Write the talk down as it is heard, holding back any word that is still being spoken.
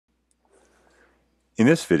In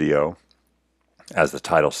this video, as the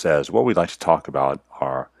title says, what we'd like to talk about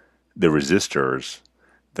are the resistors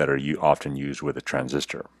that are often used with a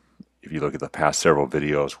transistor. If you look at the past several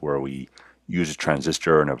videos where we use a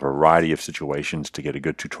transistor in a variety of situations to get a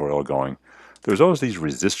good tutorial going, there's always these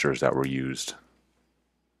resistors that were used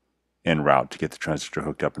en route to get the transistor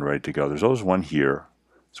hooked up and ready to go. There's always one here,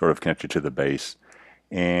 sort of connected to the base,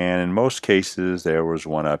 and in most cases there was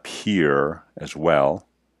one up here as well,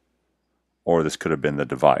 or this could have been the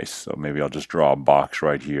device. So maybe I'll just draw a box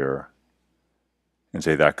right here and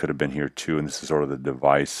say that could have been here too, and this is sort of the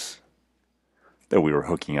device that we were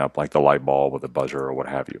hooking up, like the light bulb with a buzzer or what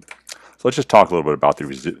have you. So let's just talk a little bit about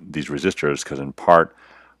these resistors, because in part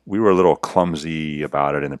we were a little clumsy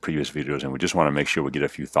about it in the previous videos, and we just want to make sure we get a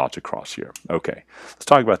few thoughts across here. Okay, let's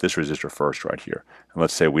talk about this resistor first right here. And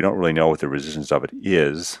let's say we don't really know what the resistance of it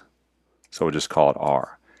is, so we'll just call it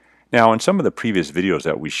R. Now, in some of the previous videos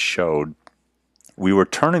that we showed, we were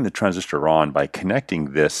turning the transistor on by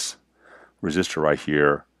connecting this resistor right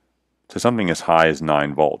here to something as high as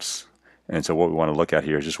 9 volts. And so what we want to look at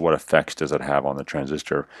here is just what effects does it have on the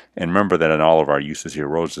transistor. And remember that in all of our uses here,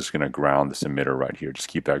 we're just going to ground this emitter right here. Just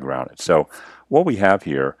keep that grounded. So what we have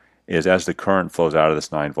here is as the current flows out of this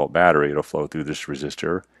 9-volt battery, it'll flow through this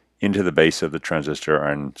resistor into the base of the transistor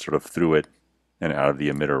and sort of through it and out of the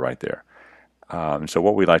emitter right there. And so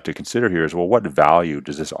what we'd like to consider here is, well, what value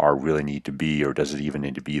does this R really need to be, or does it even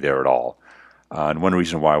need to be there at all? And one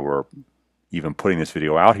reason why we're even putting this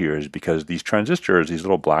video out here is because these transistors, these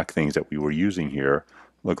little black things that we were using here,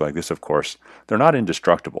 look like this, of course. They're not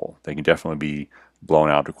indestructible. They can definitely be blown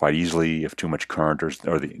out quite easily if too much current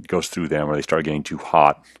goes through them, or they start getting too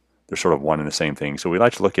hot. They're sort of one and the same thing. So we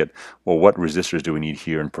like to look at, well, what resistors do we need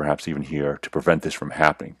here and perhaps even here to prevent this from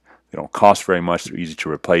happening? They don't cost very much. They're easy to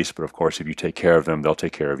replace, but of course, if you take care of them, they'll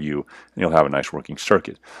take care of you, and you'll have a nice working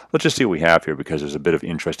circuit. Let's just see what we have here, because there's a bit of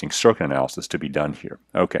interesting circuit analysis to be done here.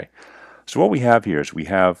 Okay, so what we have here is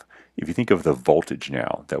if you think of the voltage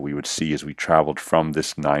now that we would see as we traveled from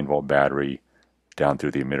this 9-volt battery down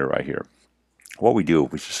through the emitter right here. What we do,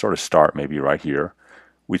 we just sort of start maybe right here.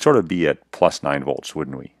 We'd sort of be at plus 9 volts,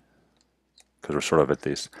 wouldn't we? Because we're sort of at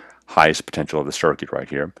this highest potential of the circuit right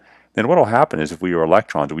here. Then what will happen is, if we were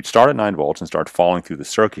electrons, we'd start at 9 volts and start falling through the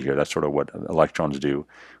circuit here. That's sort of what electrons do.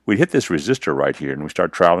 We'd hit this resistor right here, and we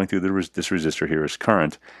start traveling through this resistor here as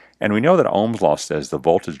current. And we know that Ohm's law says the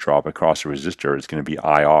voltage drop across the resistor is going to be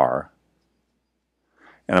IR.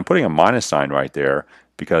 And I'm putting a minus sign right there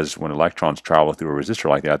because when electrons travel through a resistor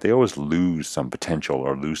like that, they always lose some potential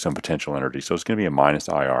or lose some potential energy. So it's going to be a minus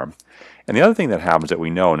IR. And the other thing that happens that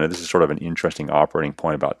we know, and this is sort of an interesting operating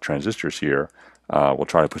point about transistors here, we'll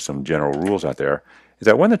try to put some general rules out there, is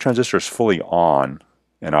that when the transistor is fully on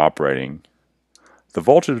and operating, the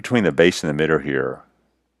voltage between the base and the emitter here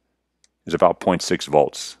is about 0.6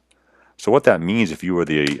 volts. So what that means, if you were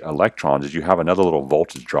the electrons, is you have another little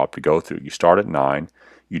voltage drop to go through. You start at 9,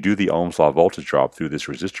 you do the Ohm's law voltage drop through this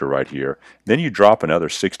resistor right here, then you drop another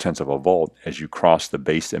 0.6 of a volt as you cross the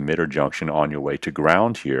base emitter junction on your way to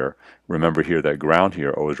ground here. Remember here that ground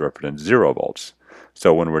here always represents 0 volts.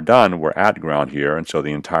 So when we're done, we're at ground here, and so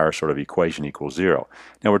the entire sort of equation equals 0.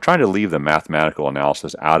 Now we're trying to leave the mathematical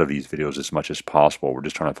analysis out of these videos as much as possible. We're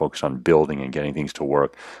just trying to focus on building and getting things to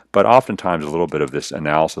work. But oftentimes a little bit of this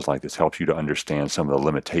analysis like this helps you to understand some of the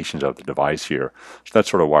limitations of the device here. So that's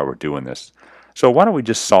sort of why we're doing this. So why don't we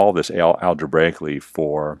just solve this algebraically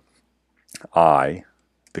for I,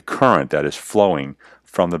 the current that is flowing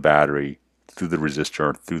from the battery through the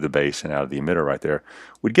resistor, through the base, and out of the emitter right there.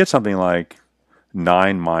 We'd get something like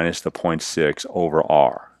 9 minus the 0.6 over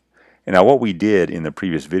R. And now what we did in the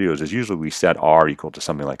previous videos is usually we set R equal to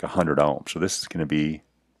something like 100 ohms. So this is going to be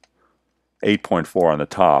 8.4 on the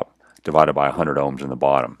top divided by 100 ohms in the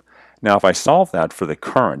bottom. Now if I solve that for the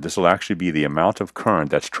current, this will actually be the amount of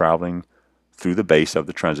current that's traveling through the base of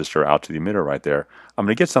the transistor out to the emitter right there. I'm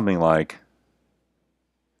going to get something like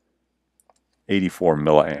 84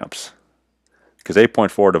 milliamps, because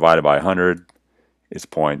 8.4 divided by 100 is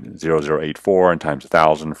 0.0084, and times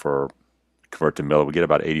 1,000 for convert to milli, we get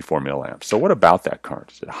about 84 milliamps. So what about that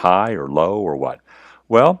current? Is it high or low or what?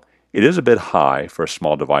 Well, it is a bit high for a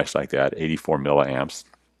small device like that, 84 milliamps.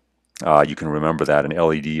 You can remember that an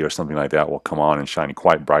LED or something like that will come on and shine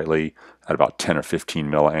quite brightly at about 10 or 15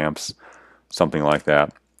 milliamps, something like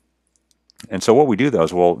that. And so what we do though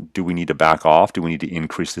is, well, do we need to back off? Do we need to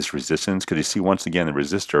increase this resistance? Because you see, once again, the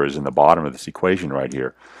resistor is in the bottom of this equation right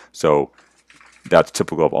here. So that's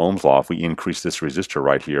typical of Ohm's law. If we increase this resistor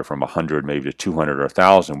right here from 100 maybe to 200 or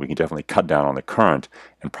 1,000, we can definitely cut down on the current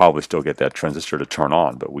and probably still get that transistor to turn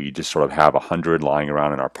on. But we just sort of have 100 lying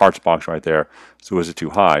around in our parts box right there. So is it too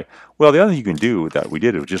high? Well, the other thing you can do that we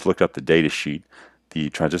did is we just looked up the data sheet. The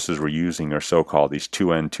transistors we're using are so-called these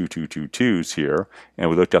 2N2222s here, and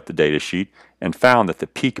we looked up the data sheet and found that the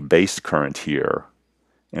peak base current here,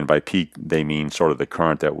 and by peak they mean sort of the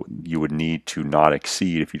current that you would need to not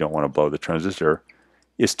exceed if you don't want to blow the transistor,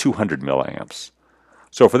 is 200 milliamps.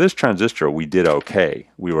 So for this transistor we did okay.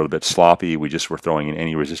 We were a bit sloppy. We just were throwing in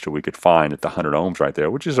any resistor we could find at the 100 ohms right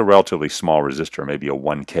there, which is a relatively small resistor. Maybe a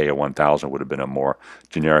 1K, a 1000 would have been a more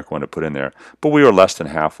generic one to put in there. But we were less than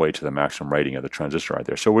halfway to the maximum rating of the transistor right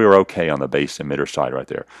there. So we were okay on the base emitter side right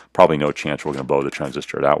there. Probably no chance we're going to blow the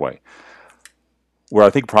transistor that way. Where I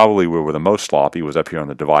think probably we were the most sloppy was up here on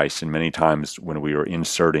the device, and many times when we were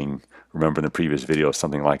inserting, remember in the previous video,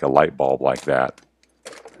 something like a light bulb like that,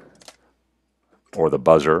 or the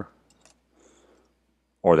buzzer,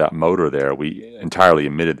 or that motor there, we entirely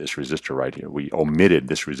omitted this resistor right here. We omitted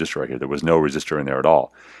this resistor right here. There was no resistor in there at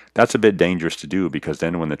all. That's a bit dangerous to do, because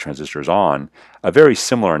then when the transistor is on, a very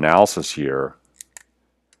similar analysis here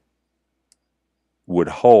would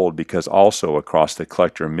hold, because also across the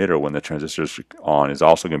collector emitter when the transistor is on is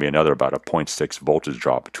also going to be another about a 0.6 voltage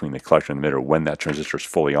drop between the collector and emitter when that transistor is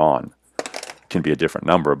fully on. It can be a different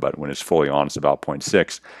number, but when it's fully on it's about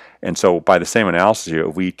 0.6. And so by the same analysis here,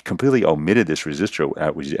 if we completely omitted this resistor,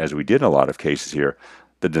 as we did in a lot of cases here,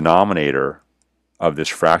 the denominator of this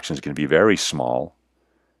fraction is going to be very small,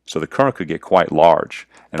 so the current could get quite large.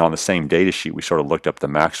 And on the same data sheet we sort of looked up the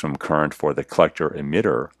maximum current for the collector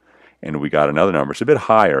emitter, and we got another number. It's a bit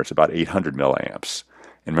higher. It's about 800 milliamps.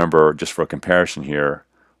 And remember, just for a comparison here,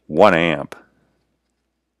 1 amp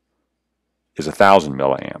is 1,000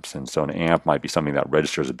 milliamps. And so an amp might be something that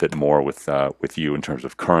registers a bit more with you in terms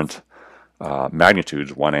of current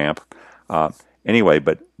magnitudes, 1 amp. Anyway,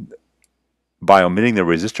 but by omitting the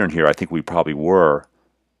resistor in here, I think we probably were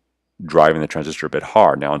driving the transistor a bit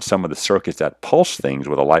hard. Now, in some of the circuits that pulse things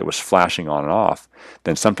where the light was flashing on and off,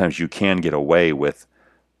 then sometimes you can get away with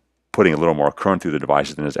putting a little more current through the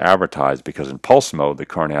devices than is advertised, because in pulse mode the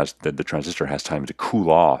transistor has time to cool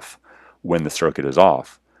off when the circuit is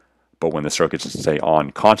off. But when the circuit is, say,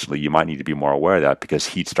 on constantly, you might need to be more aware of that, because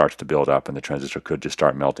heat starts to build up and the transistor could just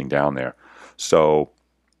start melting down there. So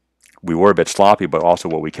we were a bit sloppy, but also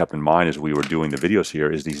what we kept in mind as we were doing the videos here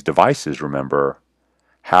is these devices, remember,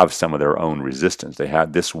 have some of their own resistance.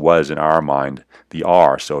 This was in our mind the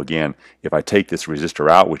R. So again, if I take this resistor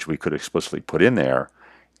out, which we could explicitly put in there,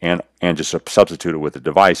 and just substitute it with the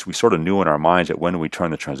device, we sort of knew in our minds that when we turn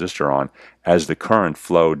the transistor on, as the current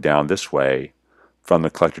flowed down this way from the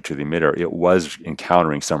collector to the emitter, it was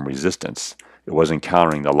encountering some resistance. It was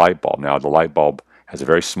encountering the light bulb. Now, the light bulb has a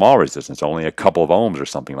very small resistance, only a couple of ohms or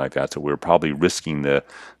something like that, so we were probably risking the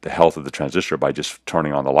health of the transistor by just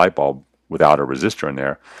turning on the light bulb without a resistor in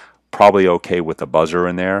there. Probably okay with the buzzer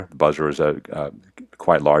in there. The buzzer is a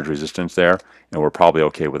quite large resistance there, and we're probably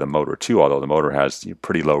okay with a motor too, although the motor has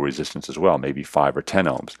pretty low resistance as well, maybe 5 or 10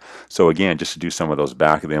 ohms. So again, just to do some of those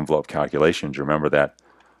back of the envelope calculations, remember that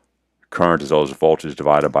current is always voltage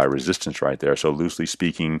divided by resistance right there. So loosely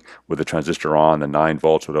speaking, with the transistor on, the 9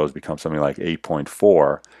 volts would always become something like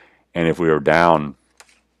 8.4, and if we were down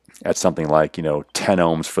at something like 10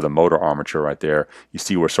 ohms for the motor armature right there, you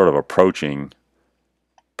see we're sort of approaching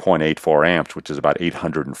 0.84 amps, which is about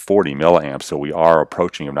 840 milliamps. So we are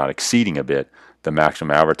approaching, if not exceeding a bit, the maximum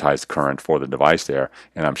advertised current for the device there.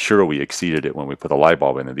 And I'm sure we exceeded it when we put the light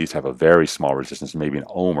bulb in there. These have a very small resistance, maybe an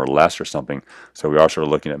ohm or less or something. So we are sort of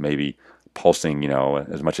looking at maybe pulsing,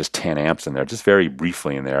 as much as 10 amps in there, just very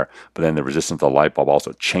briefly in there. But then the resistance of the light bulb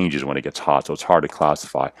also changes when it gets hot, so it's hard to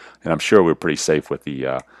classify. And I'm sure we're pretty safe with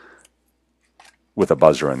a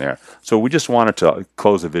buzzer in there. So we just wanted to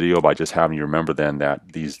close the video by just having you remember then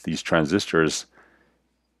that these transistors,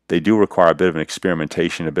 they do require a bit of an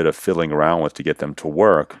experimentation, a bit of fiddling around with to get them to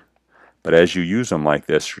work. But as you use them like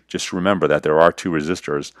this, just remember that there are 2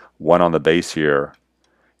 resistors, one on the base here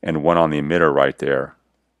and one on the emitter right there.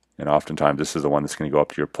 And oftentimes this is the one that's going to go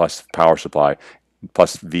up to your plus power supply,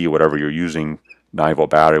 plus V, whatever you're using,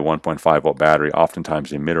 9-volt battery, 1.5-volt battery.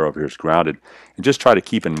 Oftentimes the emitter over here is grounded. And just try to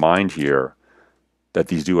keep in mind here that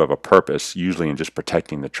these do have a purpose, usually in just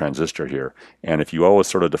protecting the transistor here. And if you always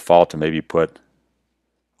sort of default to maybe put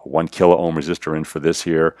a 1 kilo ohm resistor in for this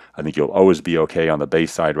here, I think you'll always be okay on the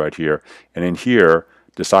base side right here. And in here,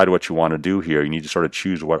 decide what you want to do here. You need to sort of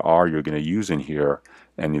choose what R you're going to use in here.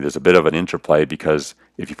 And there's a bit of an interplay, because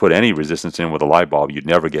if you put any resistance in with a light bulb, you'd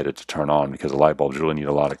never get it to turn on, because the light bulbs really need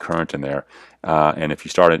a lot of current in there. And if you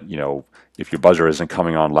start it, if your buzzer isn't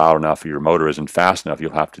coming on loud enough or your motor isn't fast enough,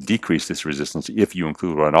 you'll have to decrease this resistance if you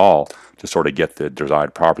include one at all to sort of get the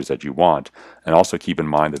desired properties that you want. And also keep in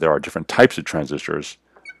mind that there are different types of transistors.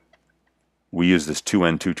 We use this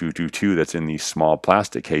 2N2222 that's in these small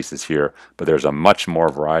plastic cases here, but there's a much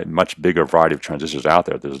bigger variety of transistors out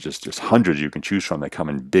there. There's just hundreds you can choose from. They come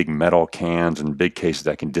in big metal cans and big cases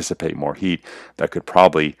that can dissipate more heat that could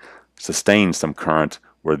probably sustain some current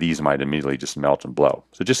where these might immediately just melt and blow.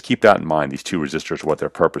 So just keep that in mind, these two resistors, what their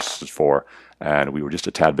purpose is for. And we were just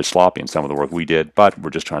a tad bit sloppy in some of the work we did, but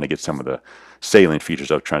we're just trying to get some of the salient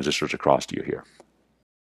features of transistors across to you here.